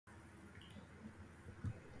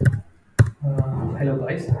Hello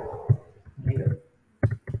guys, here.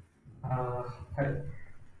 Hello.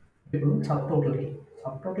 ఇప్పుడు subtotal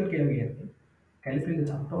కి ఏమి calculate the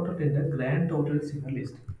subtotal in the grand total in the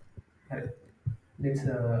list. Hello. Let's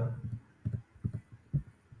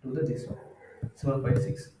do this one.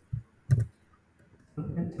 7.6.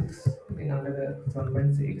 7.6 in under the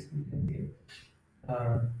 7.6 we can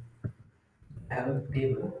have a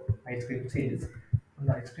table ice cream sales. On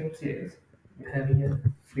the ice cream sales, we have here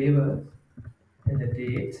flavors and the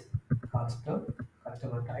dates,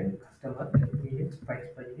 customer type, customer convenience, price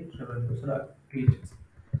per unit, revenues or regions.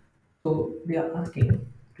 So they are asking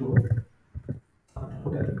to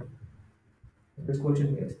total. This question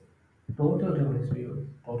is total revenues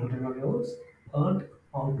earned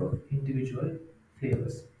out of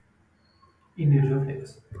flavors. Individual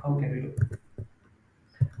flavors. How can we do?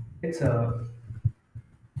 Let's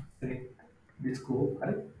select this scope,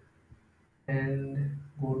 correct? And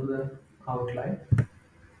go to the outline,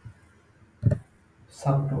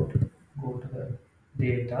 subtotal. Go to the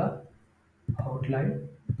data, outline,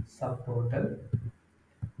 subtotal.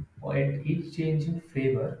 At each change in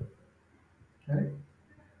flavor, right?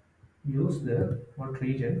 Use the what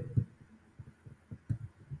region,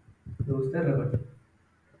 use the revenue.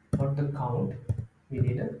 For the count, we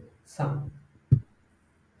need a sum.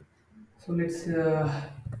 So let's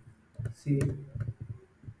see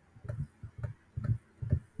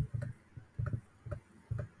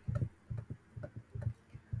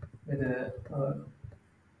whether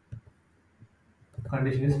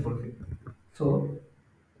condition is fulfilled. So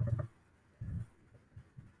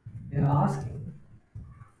they are asking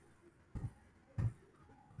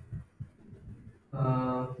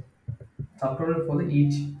subtotal for the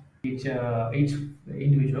each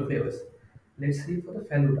individual flavors. Let's see for the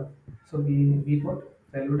Faluda. So we got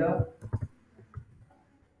Faluda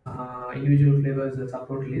individual flavors. The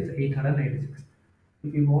subtotal is 896.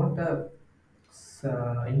 If you want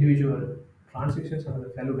individual transactions on the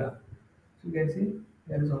Faluda, so you can see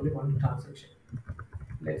there is only one transaction.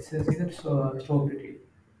 Let's see the strawberry.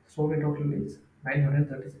 Strawberry total is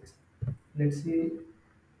 936. Let's see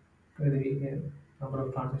whether we can number of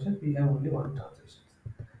transactions. We have only one transaction.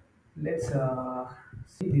 Let's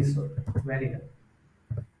see this one, vanilla.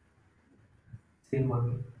 Same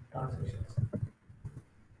one transactions.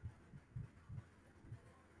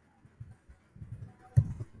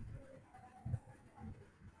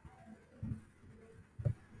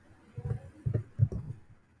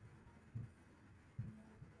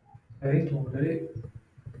 Very already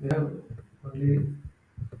we have only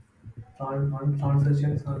one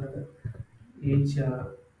transaction under each yeah.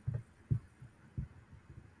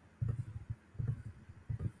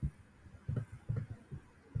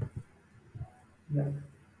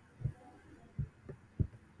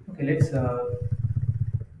 Okay, let's do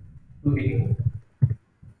again.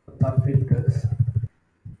 Sub filters,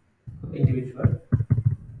 individual,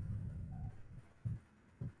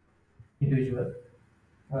 individual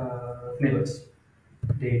flavors,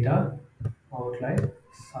 data, outline,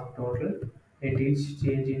 subtotal, at each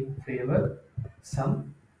change in flavor, sum,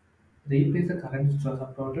 replace the current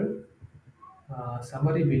subtotal,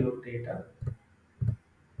 summary below data,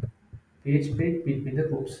 page break between the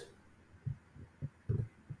groups.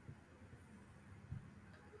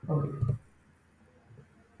 Okay.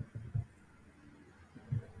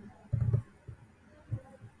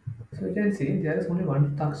 So you can see there is only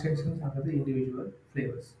one transaction under the individual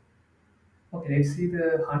flavors. Okay, let's see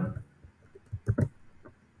the hunt.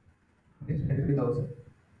 It's 23,000.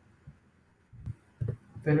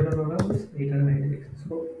 Failure program is 896.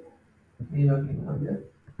 So we are looking on the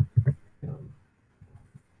you know,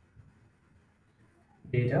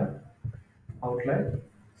 data, outline,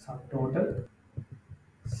 subtotal,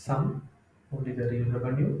 sum, only the real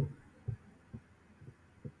revenue,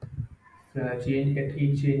 change at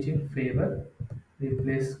each change in favor,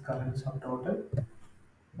 replace current subtotal.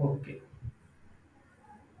 Okay.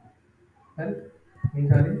 Well, we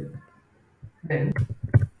got it. Then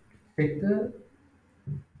take the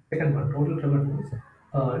second one, total revenues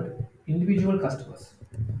earned individual customers.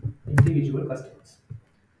 Individual customers.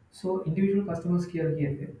 So individual customers here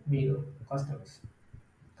mean customers.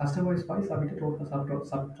 Customer is by submit a total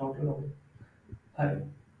subtotal only. Alright.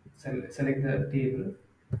 Select the table,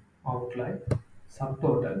 outline,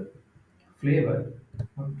 subtotal, flavor,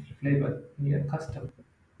 flavor near custom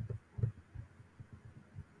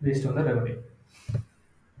based on the revenue.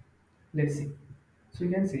 Let's see. So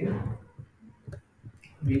you can see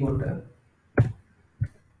we got the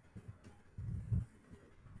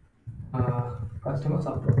customer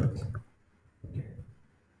subtotals. Okay.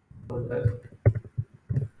 So the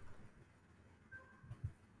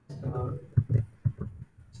customer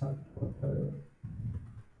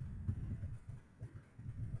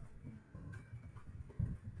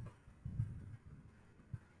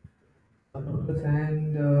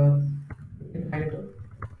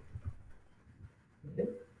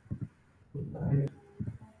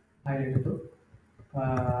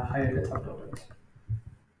hide the subtotals.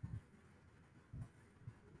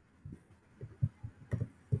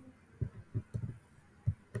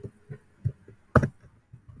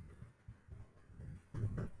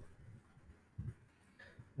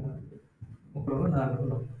 Mukurunu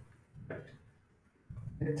Narnulu. Right.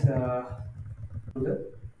 Let's do the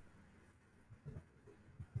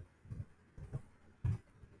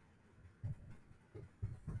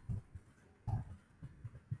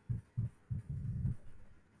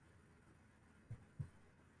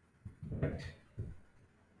right.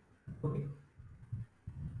 Okay.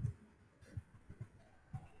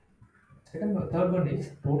 Third one is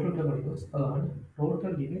total revenues earned,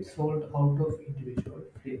 total units sold out of individual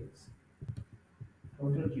flavors.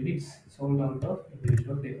 Total units sold out of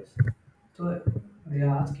individual flavors. So they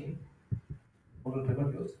are asking total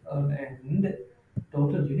revenues earned and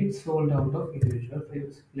total units sold out of individual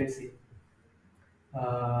flavors. Let's see.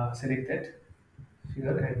 Select that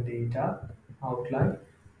figure and data, outline,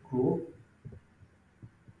 group,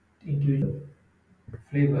 individual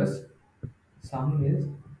flavors. Sum is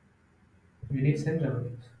units and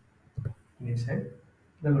revenues. Units and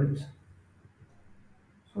revenues.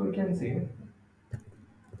 So we can say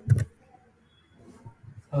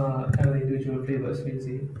our individual flavors. We'll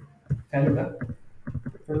see Faluda.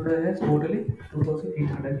 Faluda has totally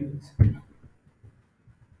 2,800 units. We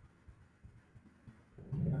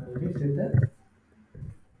said that.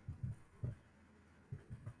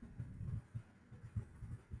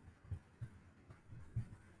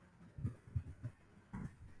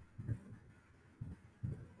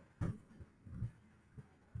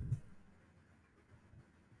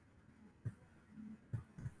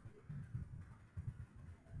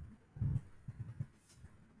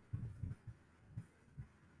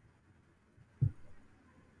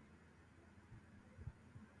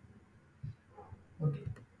 Okay.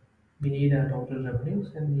 We need total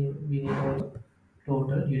revenues and we need also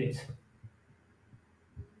total units.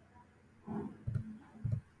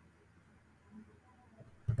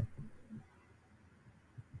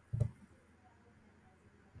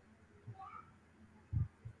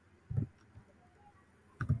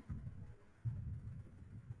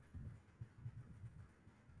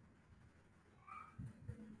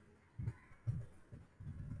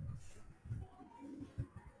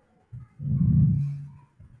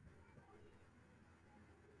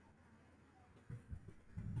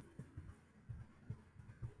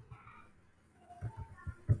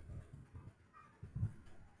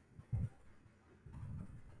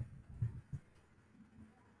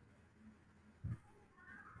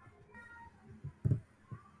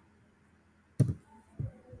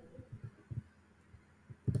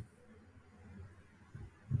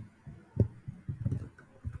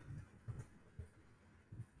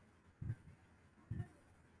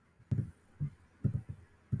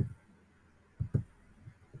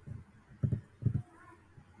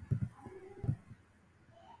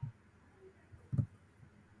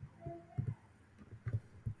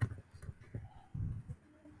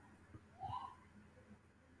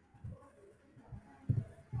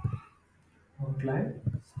 Outline,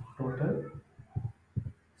 total,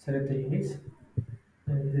 select the units,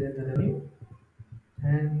 and select the revenue,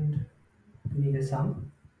 and we need a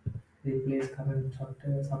sum, replace current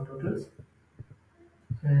subtotals,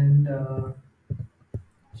 and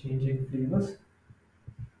changing flavors,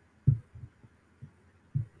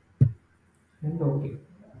 and OK. You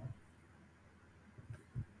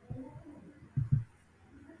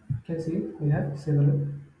can see we have several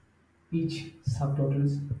each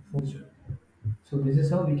subtotals function. So this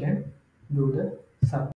is how we can do the sub